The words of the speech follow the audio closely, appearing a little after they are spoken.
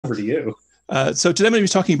over to you. So today I'm going to be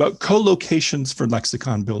talking about collocations for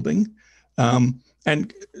lexicon building.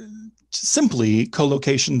 And simply,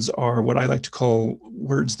 collocations are what I like to call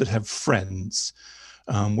words that have friends,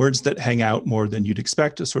 words that hang out more than you'd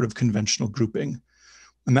expect, a sort of conventional grouping.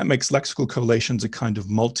 And that makes lexical collations a kind of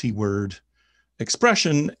multi-word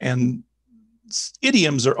expression, and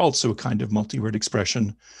idioms are also a kind of multi-word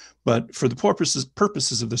expression. But for the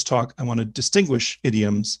purposes of this talk, I want to distinguish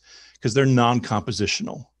idioms because they're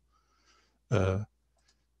non-compositional. A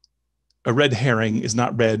red herring is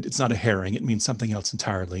not red, it's not a herring, it means something else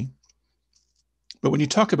entirely. But when you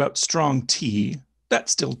talk about strong tea,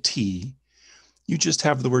 that's still tea. You just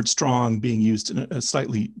have the word strong being used in a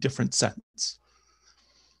slightly different sense.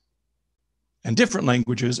 And different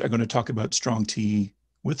languages are going to talk about strong tea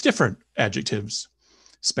with different adjectives.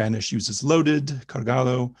 Spanish uses loaded,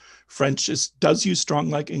 cargado. French does use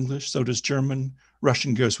strong like English, so does German.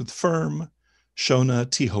 Russian goes with firm. Shona,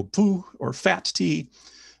 tihopu, or fat tea.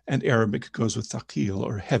 And Arabic goes with thaqil,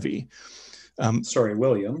 or heavy. Sorry,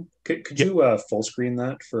 William. Could Yeah. you full screen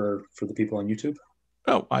that for the people on YouTube?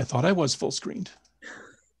 Oh, I thought I was full screened.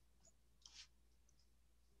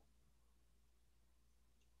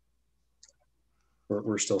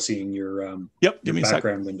 We're still seeing your Yep, your give me a sec.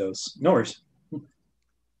 background windows. No worries.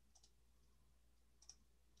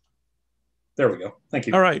 There we go. Thank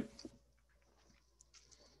you. All right.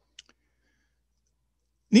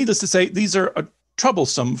 Needless to say, these are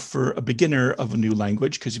troublesome for a beginner of a new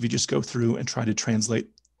language, because if you just go through and try to translate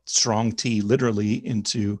strong tea literally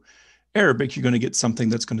into Arabic, you're going to get something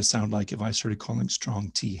that's going to sound like if I started calling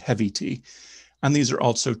strong tea heavy tea. And these are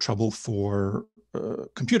also trouble for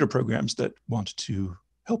computer programs that want to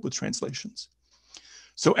help with translations.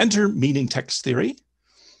 So enter meaning text theory.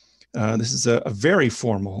 This is a very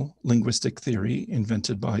formal linguistic theory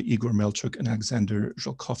invented by Igor Melchuk and Alexander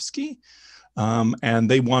Zholkovsky.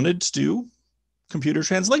 And they wanted to do computer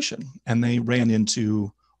translation, and they ran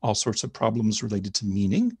into all sorts of problems related to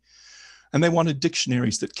meaning. And they wanted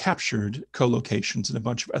dictionaries that captured collocations and a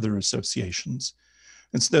bunch of other associations.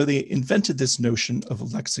 And so they invented this notion of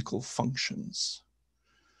lexical functions.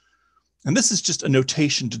 And this is just a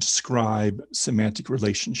notation to describe semantic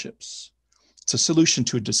relationships. It's a solution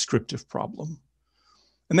to a descriptive problem.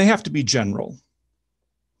 And they have to be general.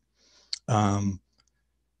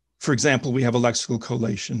 For example, we have a lexical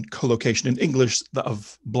collocation in English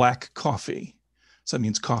of black coffee. So that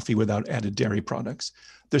means coffee without added dairy products.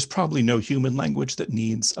 There's probably no human language that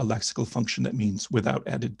needs a lexical function that means without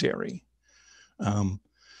added dairy.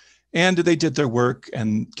 And they did their work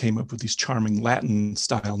and came up with these charming Latin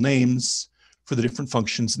style names for the different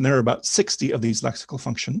functions. And there are about 60 of these lexical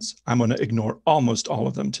functions. I'm going to ignore almost all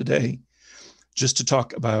of them today, just to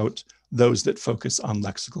talk about those that focus on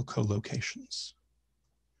lexical collocations.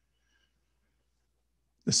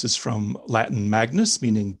 This is from Latin magnus,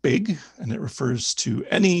 meaning big, and it refers to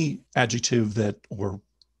any adjective that, or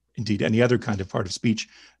indeed any other kind of part of speech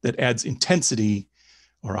that adds intensity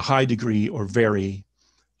or a high degree or very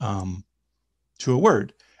to a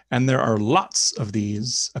word. And there are lots of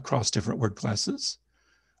these across different word classes.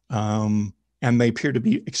 And they appear to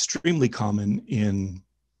be extremely common in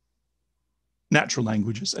natural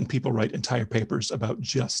languages, and people write entire papers about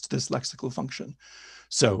just this lexical function.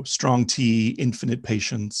 So strong tea, infinite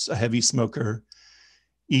patience, a heavy smoker,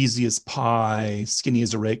 easy as pie, skinny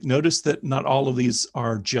as a rake. Notice that not all of these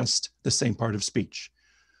are just the same part of speech.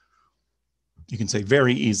 You can say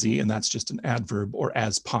very easy, and that's just an adverb, or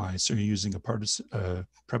as pie. So you're using a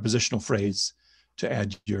prepositional phrase to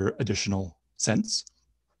add your additional sense.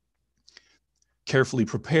 Carefully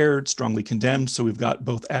prepared, strongly condemned. So we've got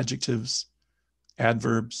both adjectives,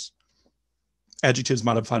 adverbs, adjectives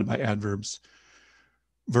modified by adverbs,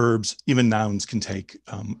 verbs, even nouns can take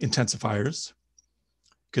intensifiers.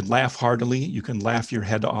 You can laugh heartily, you can laugh your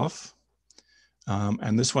head off.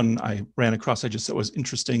 And this one I ran across, I just thought was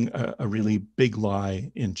interesting. A really big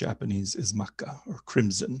lie in Japanese is maka, or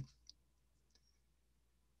crimson.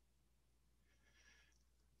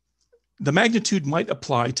 The magnitude might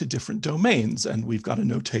apply to different domains, and we've got a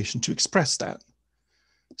notation to express that.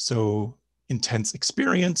 So intense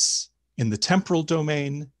experience in the temporal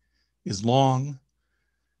domain is long.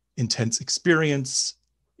 Intense experience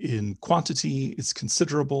in quantity is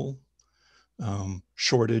considerable.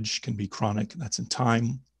 Shortage can be chronic, that's in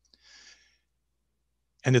time.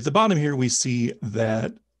 And at the bottom here, we see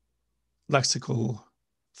that lexical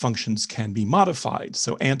functions can be modified.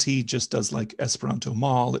 So anti just does like Esperanto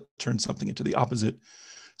mal, it turns something into the opposite.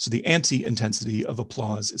 So the anti-intensity of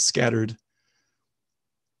applause is scattered.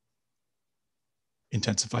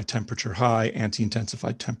 Intensified temperature high,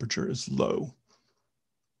 anti-intensified temperature is low.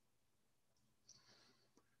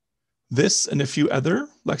 This and a few other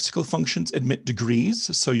lexical functions admit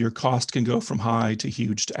degrees, so your cost can go from high to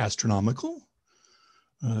huge to astronomical.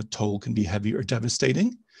 Toll can be heavy or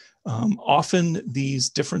devastating. Often these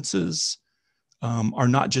differences are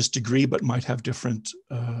not just degree, but might have different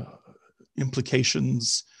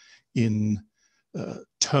implications in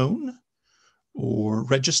tone or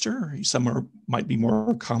register. Some might be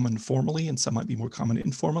more common formally and some might be more common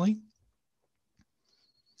informally.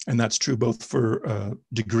 And that's true both for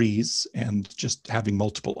degrees and just having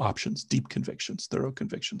multiple options, deep convictions, thorough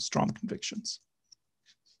convictions, strong convictions.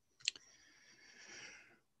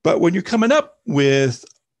 But when you're coming up with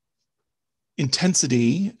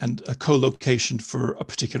intensity and a collocation for a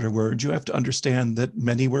particular word, you have to understand that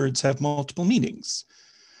many words have multiple meanings.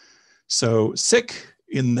 So sick,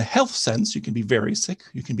 in the health sense, you can be very sick.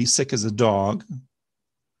 You can be sick as a dog.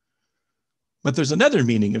 But there's another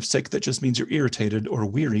meaning of sick that just means you're irritated or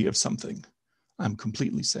weary of something. I'm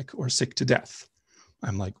completely sick, or sick to death.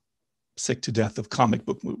 I'm like sick to death of comic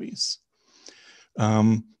book movies.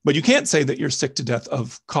 But you can't say that you're sick to death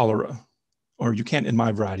of cholera, or you can't in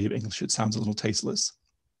my variety of English. It sounds a little tasteless.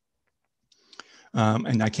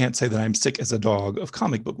 And I can't say that I'm sick as a dog of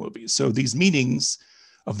comic book movies. So these meanings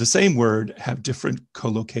of the same word have different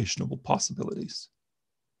collocationable possibilities.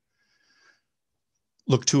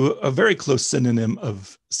 Look to a very close synonym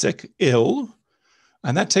of sick, ill,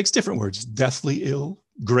 and that takes different words: deathly ill,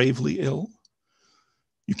 gravely ill.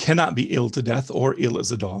 You cannot be ill to death or ill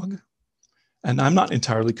as a dog. And I'm not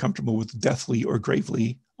entirely comfortable with deathly or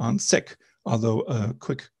gravely on sick, although a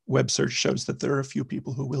quick web search shows that there are a few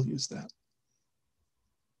people who will use that.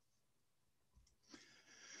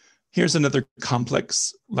 Here's another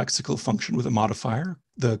complex lexical function with a modifier,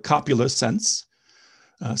 the copula sense.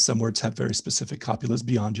 Some words have very specific copulas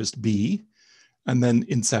beyond just be. And then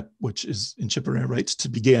incep, which is in Chippewa right to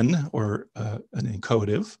begin, or an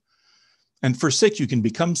incoative. And for sick, you can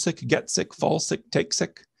become sick, get sick, fall sick, take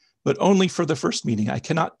sick, but only for the first meaning. I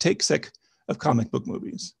cannot take sick of comic book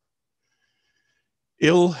movies.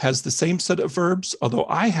 Ill has the same set of verbs, although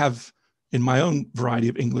I have, in my own variety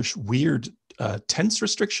of English, weird tense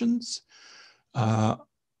restrictions.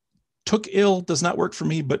 Took ill does not work for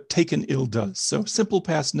me, but taken ill does. So simple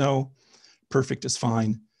past, no. Perfect is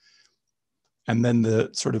fine. And then the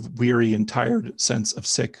sort of weary and tired sense of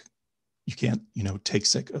sick, you can't, take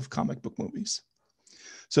sick of comic book movies.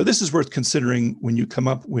 So this is worth considering when you come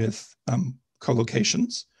up with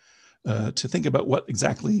collocations, to think about what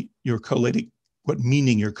exactly you're collating, what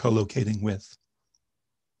meaning you're collocating with.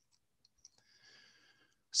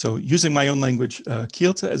 So using my own language,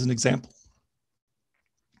 Kielce as an example,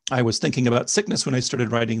 I was thinking about sickness when I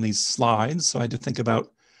started writing these slides. So I had to think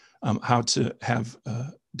about how to have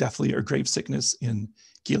deathly or grave sickness in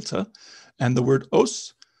Kielce. And the word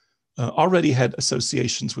os already had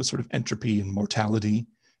associations with sort of entropy and mortality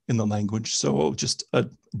in the language. So just a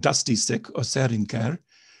dusty sick, oserinker,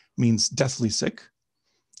 means deathly sick.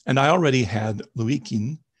 And I already had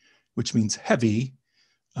luikin, which means heavy,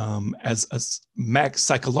 as a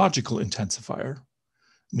psychological intensifier,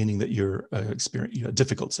 meaning that you're experiencing a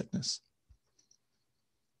difficult sickness.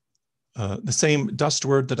 The same dust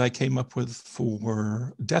word that I came up with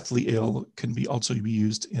for deathly ill can also be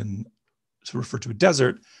used to refer to a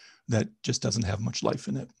desert that just doesn't have much life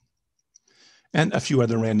in it. And a few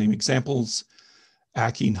other random examples.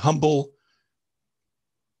 Akin humble.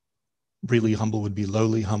 Really humble would be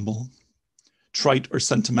lowly humble. Trite or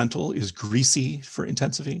sentimental is greasy for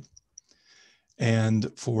intensity. And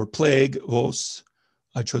for plague, vos,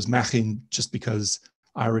 I chose MAGN just because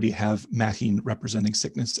I already have MAGN representing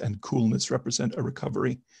sickness and coolness represent a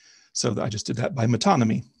recovery. So I just did that by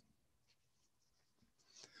metonymy.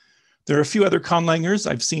 There are a few other conlangers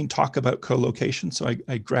I've seen talk about collocation, so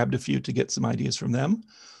I grabbed a few to get some ideas from them.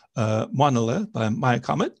 Moanele by Maya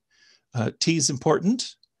Comet. T is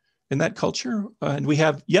important in that culture. And we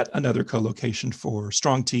have yet another collocation for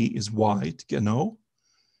strong T is wide, genau.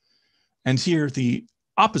 And here the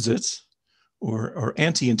opposite, or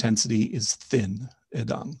anti-intensity, is thin,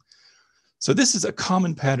 edang. So this is a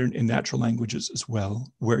common pattern in natural languages as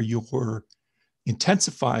well, where your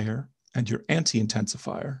intensifier and your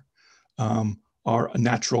anti-intensifier are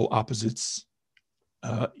natural opposites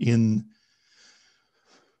in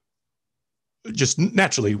just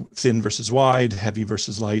naturally thin versus wide, heavy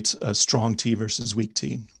versus light, strong T versus weak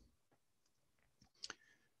T.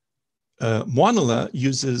 Moanele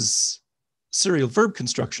uses serial verb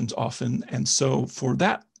constructions often, and so for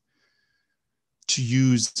that to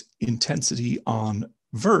use intensity on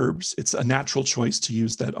verbs, it's a natural choice to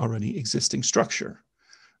use that already existing structure.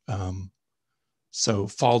 So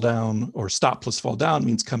fall down or stop plus fall down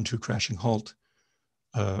means come to a crashing halt.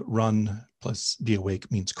 run plus be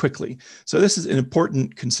awake means quickly. So this is an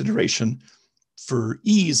important consideration. For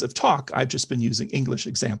ease of talk, I've just been using English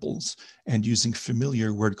examples and using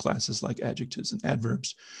familiar word classes like adjectives and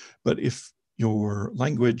adverbs. But if your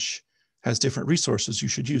language has different resources, you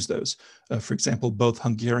should use those. For example, both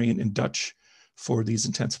Hungarian and Dutch for these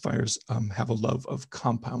intensifiers have a love of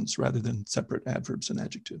compounds rather than separate adverbs and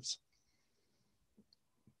adjectives.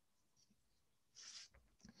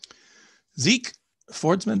 Zeke,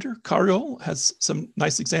 Fordsmender, Carriol has some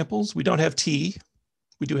nice examples. We don't have tea,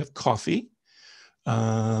 we do have coffee.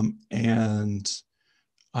 And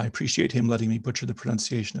I appreciate him letting me butcher the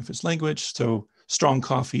pronunciation of his language. So strong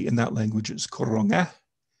coffee in that language is koronga,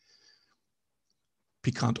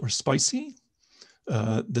 piquant or spicy.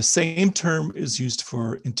 The same term is used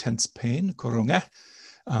for intense pain, koronga.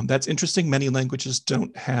 That's interesting. Many languages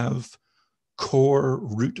don't have core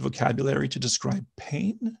root vocabulary to describe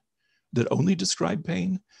pain, that only describe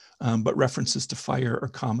pain, but references to fire are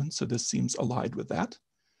common. So this seems allied with that.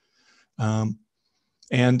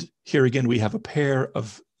 And here again, we have a pair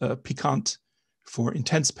of piquant for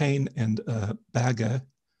intense pain and baga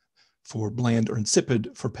for bland or insipid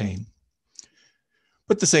for pain.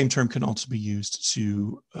 But the same term can also be used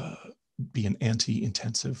to be an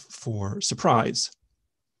anti-intensive for surprise.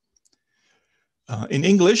 In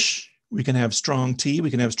English, we can have strong tea,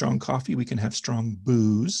 we can have strong coffee, we can have strong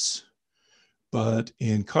booze. But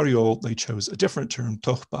in Carriol, they chose a different term,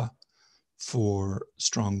 tohpa, for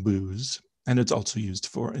strong booze. And it's also used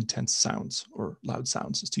for intense sounds or loud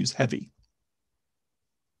sounds. It's to use heavy.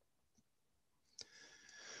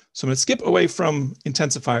 So I'm going to skip away from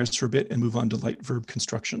intensifiers for a bit and move on to light verb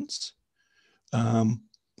constructions. A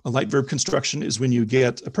light verb construction is when you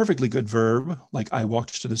get a perfectly good verb, like I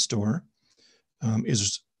walked to the store,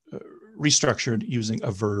 is restructured using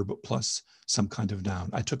a verb plus some kind of noun.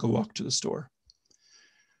 I took a walk to the store.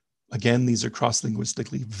 Again, these are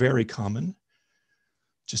cross-linguistically very common.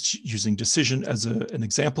 Just using decision as an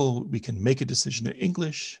example, we can make a decision in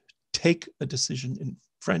English, take a decision in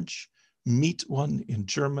French, meet one in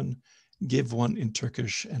German, give one in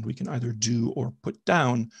Turkish, and we can either do or put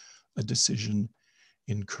down a decision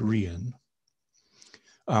in Korean.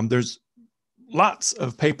 There's lots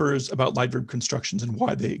of papers about light verb constructions and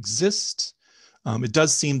why they exist. It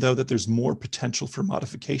does seem, though, that there's more potential for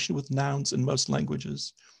modification with nouns in most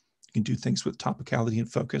languages. You can do things with topicality and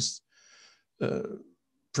focus.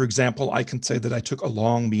 For example, I can say that I took a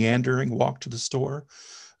long meandering walk to the store,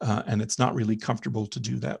 and it's not really comfortable to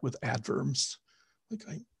do that with adverbs. Like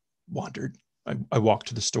I wandered, I walked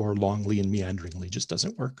to the store longly and meanderingly, just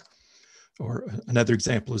doesn't work. Or another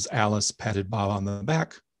example is Alice patted Bob on the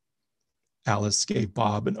back. Alice gave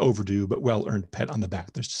Bob an overdue but well-earned pat on the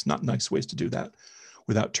back. There's just not nice ways to do that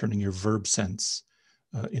without turning your verb sense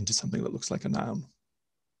into something that looks like a noun.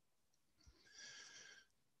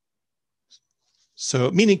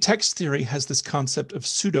 So meaning text theory has this concept of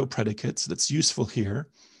pseudo predicates that's useful here,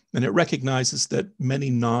 and it recognizes that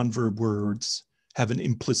many non-verb words have an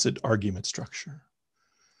implicit argument structure.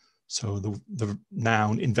 So the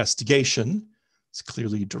noun investigation is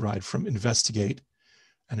clearly derived from investigate,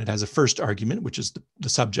 and it has a first argument, which is the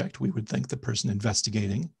subject, we would think the person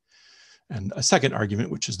investigating, and a second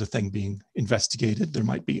argument, which is the thing being investigated. There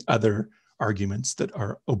might be other arguments that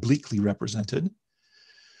are obliquely represented.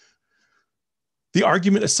 The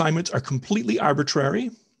argument assignments are completely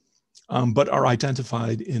arbitrary, but are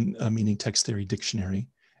identified in a meaning text theory dictionary.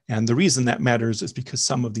 And the reason that matters is because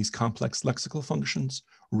some of these complex lexical functions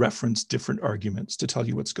reference different arguments to tell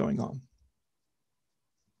you what's going on.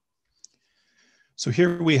 So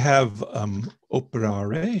here we have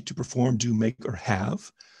operare, to perform, do, make, or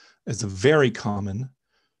have, as a very common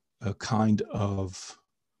kind of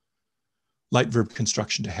light verb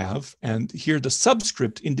construction to have. And here the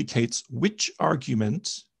subscript indicates which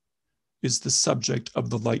argument is the subject of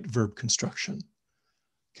the light verb construction.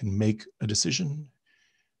 Can make a decision,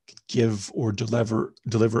 can give or deliver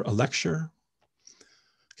a lecture,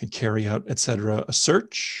 can carry out, etc., a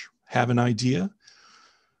search, have an idea.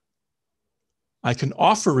 I can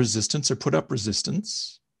offer resistance or put up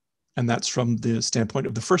resistance, and that's from the standpoint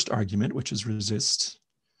of the first argument, which is resist.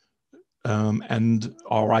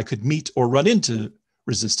 Or I could meet or run into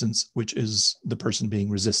resistance, which is the person being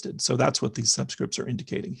resisted. So that's what these subscripts are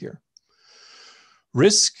indicating here.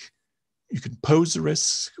 Risk, you can pose a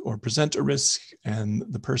risk or present a risk, and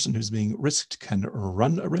the person who's being risked can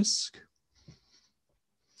run a risk.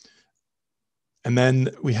 And then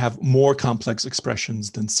we have more complex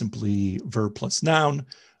expressions than simply verb plus noun.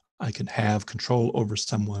 I can have control over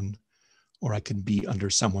someone, or I can be under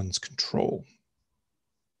someone's control.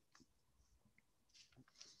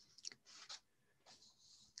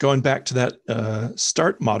 going back to that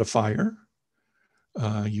start modifier,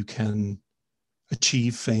 you can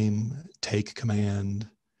achieve fame, take command,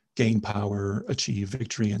 gain power, achieve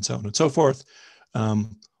victory, and so on and so forth.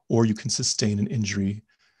 Or you can sustain an injury,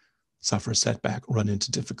 suffer a setback, run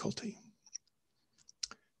into difficulty.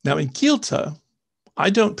 Now in Kilta, I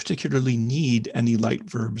don't particularly need any light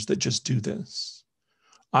verbs that just do this.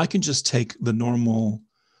 I can just take the normal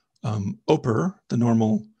oper, the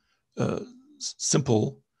normal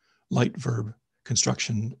simple light verb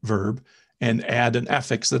construction verb, and add an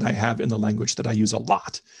affix that I have in the language that I use a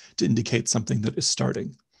lot to indicate something that is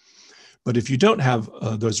starting. But if you don't have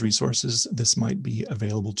those resources, this might be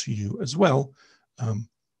available to you as well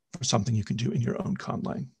for something you can do in your own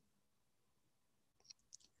conlang.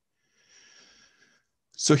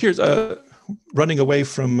 So here's running away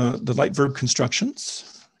from the light verb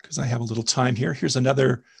constructions, because I have a little time here. Here's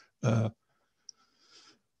another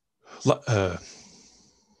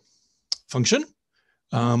function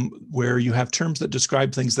where you have terms that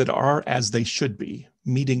describe things that are as they should be,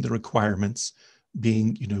 meeting the requirements,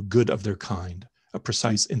 being, you know, good of their kind, a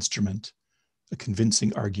precise instrument, a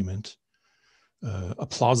convincing argument, a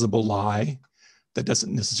plausible lie. That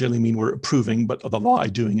doesn't necessarily mean we're approving, but the lie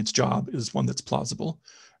doing its job is one that's plausible.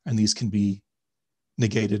 And these can be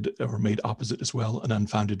negated or made opposite as well: an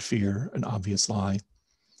unfounded fear, an obvious lie,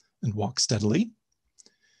 and walk steadily.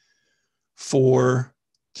 For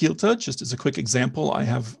Kilta, just as a quick example, I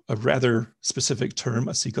have a rather specific term,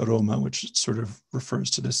 a psikoroma, which sort of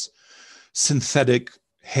refers to this synthetic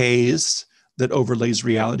haze that overlays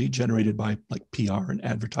reality generated by like PR and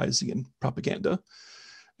advertising and propaganda.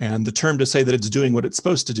 And the term to say that it's doing what it's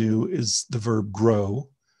supposed to do is the verb grow.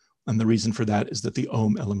 And the reason for that is that the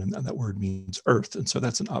om element in that word means earth. And so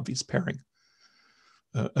that's an obvious pairing.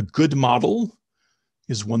 A good model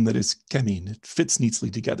is one that is kemin. It fits neatly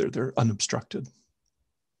together. They're unobstructed.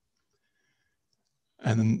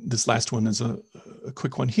 And then this last one is a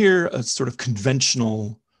quick one here, a sort of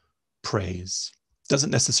conventional praise. Doesn't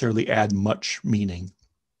necessarily add much meaning.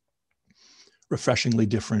 Refreshingly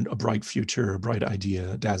different, a bright future, a bright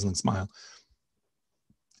idea, a dazzling smile.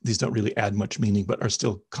 These don't really add much meaning, but are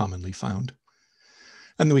still commonly found.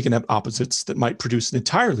 And then we can have opposites that might produce an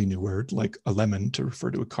entirely new word, like a lemon to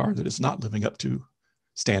refer to a car that is not living up to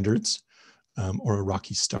standards, or a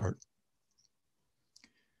rocky start.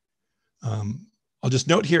 I'll just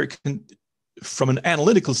note here, it can, from an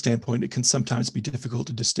analytical standpoint, it can sometimes be difficult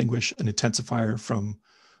to distinguish an intensifier from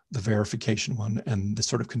the verification one and the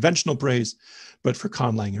sort of conventional praise, but for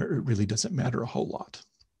conlang, it really doesn't matter a whole lot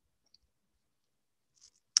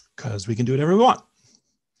because we can do whatever we want.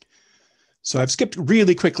 So I've skipped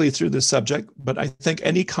really quickly through this subject, but I think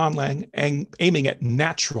any conlang aiming at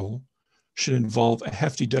natural should involve a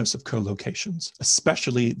hefty dose of collocations,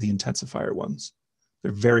 especially the intensifier ones.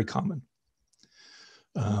 They're very common.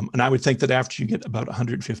 And I would think that after you get about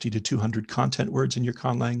 150 to 200 content words in your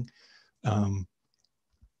conlang,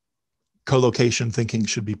 collocation thinking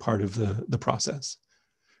should be part of the process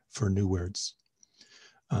for new words.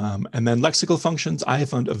 And then lexical functions, I have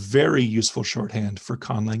found a very useful shorthand for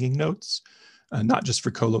conlanging notes, not just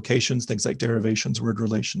for collocations, things like derivations, word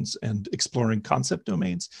relations, and exploring concept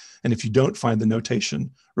domains. And if you don't find the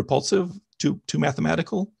notation repulsive, too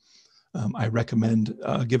mathematical, I recommend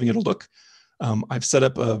giving it a look. I've set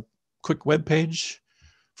up a quick web page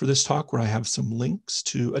for this talk where I have some links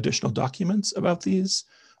to additional documents about these,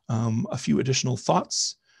 a few additional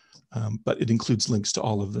thoughts, but it includes links to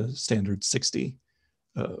all of the standard 60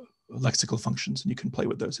 lexical functions, and you can play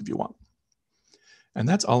with those if you want. And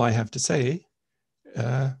that's all I have to say,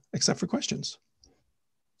 except for questions.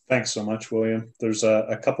 Thanks so much, William. There's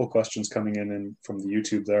a couple questions coming in from the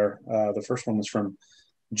YouTube there. The first one was from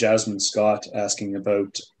Jasmine Scott asking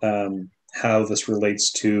about how this relates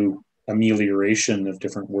to amelioration of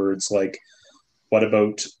different words. Like, what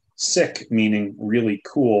about sick, meaning really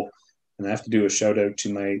cool? And I have to do a shout out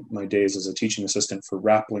to my days as a teaching assistant for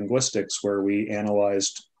rap linguistics, where we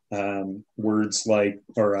analyzed words like,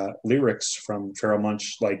 or lyrics from Pharoah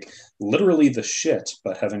Monch, like literally the shit,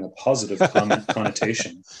 but having a positive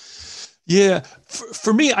connotation. Yeah,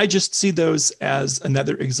 for me, I just see those as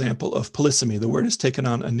another example of polysemy. The word has taken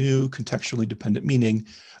on a new contextually dependent meaning.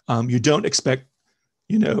 You don't expect,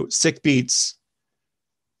 sick beats,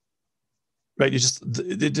 right?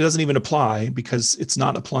 It doesn't even apply because it's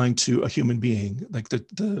not applying to a human being. Like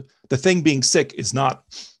the thing being sick is not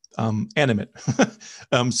animate.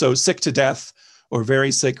 So sick to death or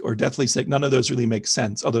very sick or deathly sick, none of those really make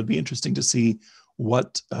sense. Although it'd be interesting to see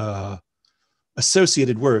what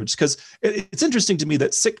associated words, because it's interesting to me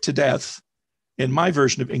that sick to death in my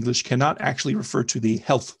version of English cannot actually refer to the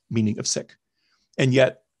health meaning of sick. And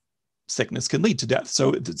yet sickness can lead to death.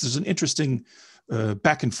 So there's an interesting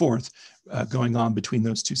back and forth going on between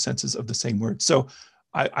those two senses of the same word. So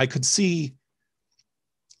I could see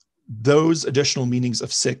those additional meanings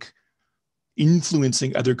of sick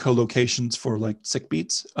influencing other collocations for like sick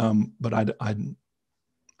beats, but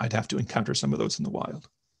I'd have to encounter some of those in the wild.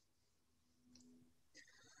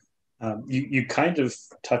 You kind of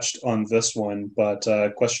touched on this one, but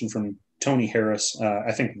a question from Tony Harris,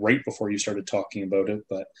 I think right before you started talking about it,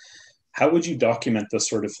 but how would you document this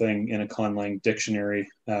sort of thing in a conlang dictionary?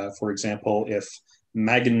 For example, if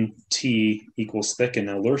MAGN T equals thick in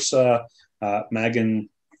Elursa, MAGN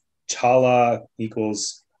Chala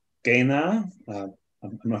equals Gaina.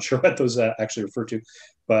 I'm not sure what those actually refer to,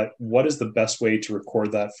 but what is the best way to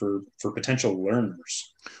record that for potential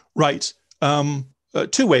learners? Right.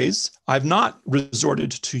 Two ways. I've not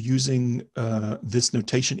resorted to using this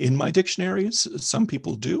notation in my dictionaries. Some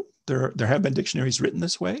people do. There have been dictionaries written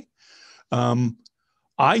this way.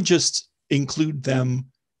 I just include them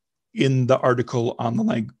in the article on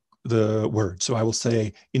the word. So I will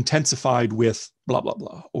say intensified with blah, blah,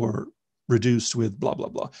 blah, or reduced with blah, blah,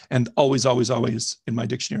 blah. And always, always, always in my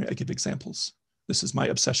dictionary, I give examples. This is my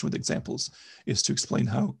obsession with examples, is to explain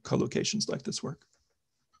how collocations like this work.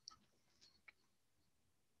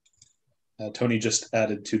 Tony just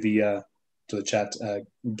added to the chat,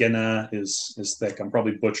 Gena is thick. I'm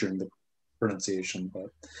probably butchering the pronunciation, but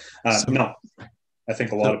no, I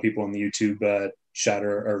think a lot of people in the YouTube chat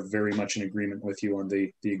are very much in agreement with you on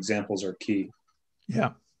the examples are key.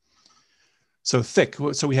 Yeah. So thick.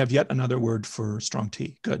 So we have yet another word for strong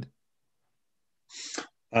T. Good.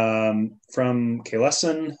 From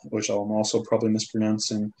Kalesson, which I'm also probably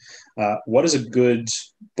mispronouncing, what is a good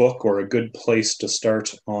book or a good place to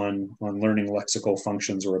start on learning lexical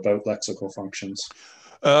functions or about lexical functions?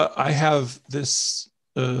 I have this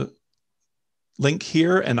link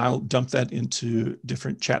here, and I'll dump that into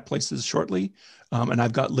different chat places shortly. And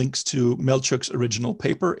I've got links to Melchuk's original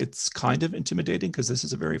paper. It's kind of intimidating because this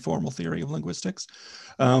is a very formal theory of linguistics.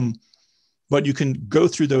 But you can go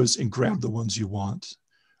through those and grab the ones you want.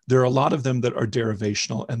 There are a lot of them that are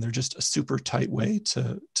derivational, and they're just a super tight way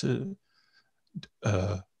to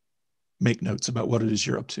make notes about what it is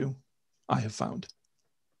you're up to, I have found.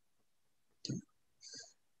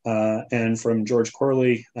 And from George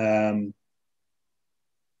Corley,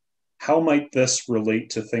 how might this relate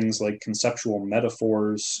to things like conceptual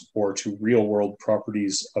metaphors or to real world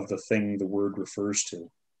properties of the thing the word refers to?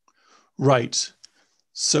 Right.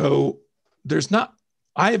 So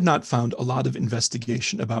I have not found a lot of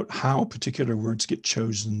investigation about how particular words get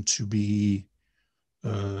chosen to be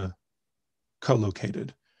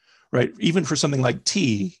collocated, right? Even for something like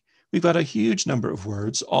T, we've got a huge number of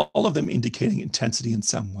words, all of them indicating intensity in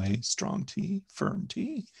some way: strong T, firm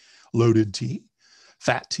T, loaded T,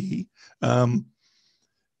 fat T.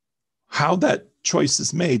 How that choice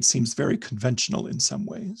is made seems very conventional in some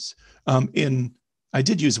ways. I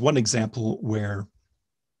did use one example where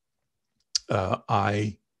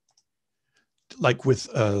I, like with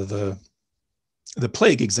the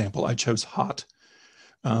plague example, I chose hot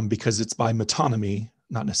because it's by metonymy,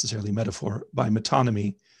 not necessarily metaphor, by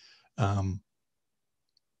metonymy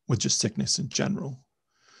with just sickness in general.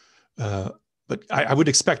 But I would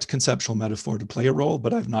expect conceptual metaphor to play a role,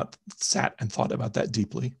 but I've not sat and thought about that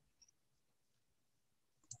deeply.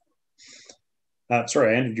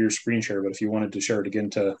 Sorry, I ended your screen share, but if you wanted to share it again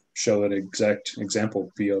to show that exact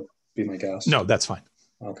example, be my guest. No, that's fine.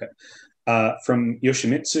 Okay. From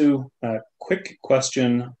Yoshimitsu, quick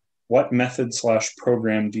question. What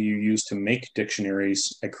method/program do you use to make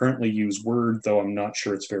dictionaries? I currently use Word, though I'm not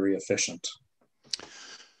sure it's very efficient.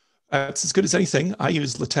 It's as good as anything. I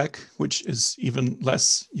use LaTeX, which is even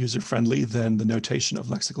less user-friendly than the notation of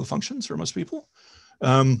lexical functions for most people.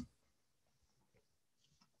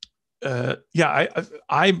 Yeah,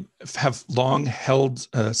 I have long held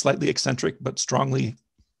a slightly eccentric but strongly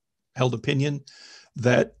held opinion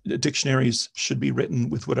that dictionaries should be written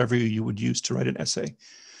with whatever you would use to write an essay.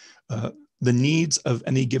 The needs of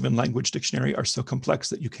any given language dictionary are so complex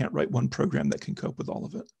that you can't write one program that can cope with all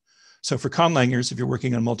of it. So for conlangers, if you're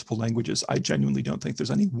working on multiple languages, I genuinely don't think there's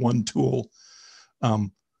any one tool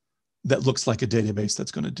that looks like a database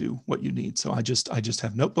that's going to do what you need. So I just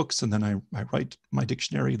have notebooks, and then I write my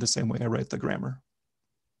dictionary the same way I write the grammar.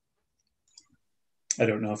 I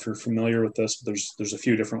don't know if you're familiar with this, but there's a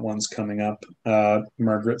few different ones coming up.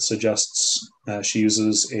 Margaret suggests she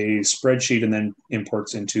uses a spreadsheet and then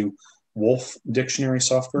imports into Wolf dictionary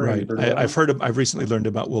software. Right. I've recently learned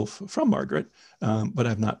about Wolf from Margaret, but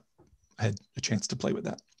I've not had a chance to play with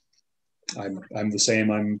that. I'm the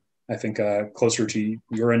same. I think closer to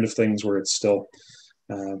your end of things, where it's still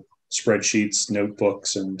spreadsheets,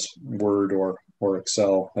 notebooks, and Word or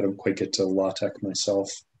Excel. I don't quite get to LaTeX myself.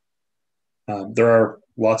 There are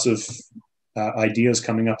lots of ideas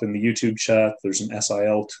coming up in the YouTube chat. There's an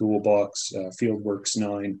SIL toolbox, Fieldworks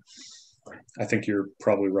 9. I think you're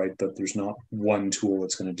probably right that there's not one tool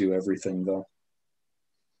that's going to do everything, though.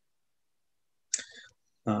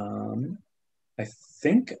 I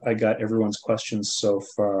think I got everyone's questions so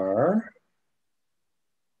far.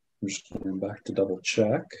 I'm just going back to double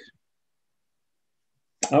check.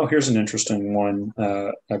 Oh, here's an interesting one.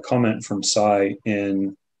 A comment from Sai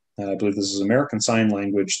in, I believe this is American Sign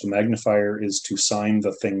Language. The magnifier is to sign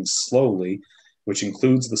the thing slowly, which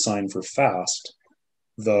includes the sign for fast,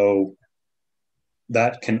 though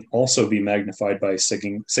that can also be magnified by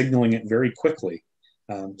signaling it very quickly.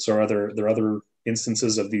 So are there other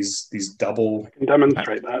instances of these double? I can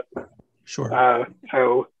demonstrate that. Sure.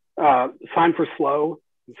 Sign for slow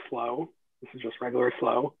is slow. This is just regular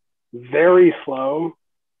slow. Very slow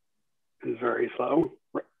is very slow.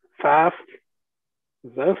 Fast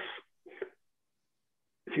is this.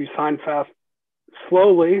 If you sign fast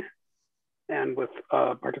slowly and with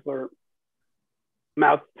a particular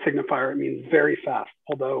mouth signifier, it means very fast.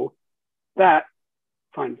 Although that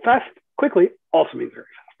sign fast quickly also means very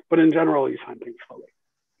fast. But in general, you sign things slowly.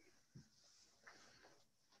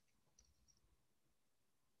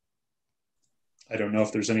 I don't know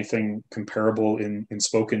if there's anything comparable in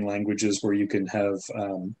spoken languages where you can have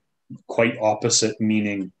quite opposite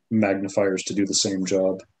meaning magnifiers to do the same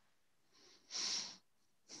job.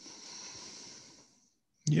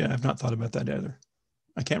 Yeah, I've not thought about that either.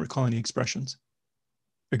 I can't recall any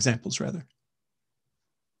examples rather.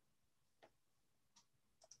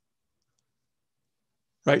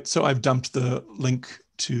 Right, so I've dumped the link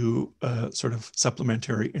to sort of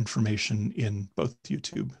supplementary information in both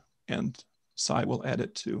YouTube, and Sai will add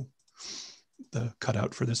it to the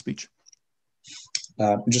cutout for this speech.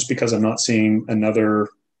 Just because I'm not seeing another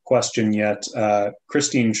question yet,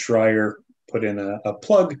 Christine Schreier put in a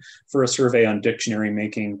plug for a survey on dictionary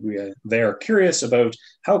making. They are curious about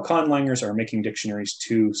how conlangers are making dictionaries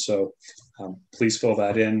too, so please fill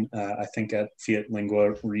that in. I think at Fiat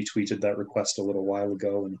Lingua retweeted that request a little while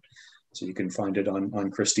ago, and so you can find it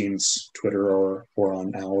on Christine's Twitter or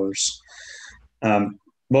on ours.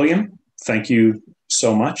 William, thank you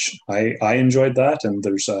so much. I enjoyed that, and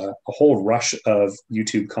there's a whole rush of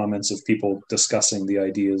YouTube comments of people discussing the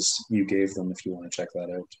ideas you gave them if you want to check that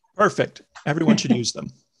out. Perfect. Everyone should use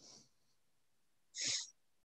them.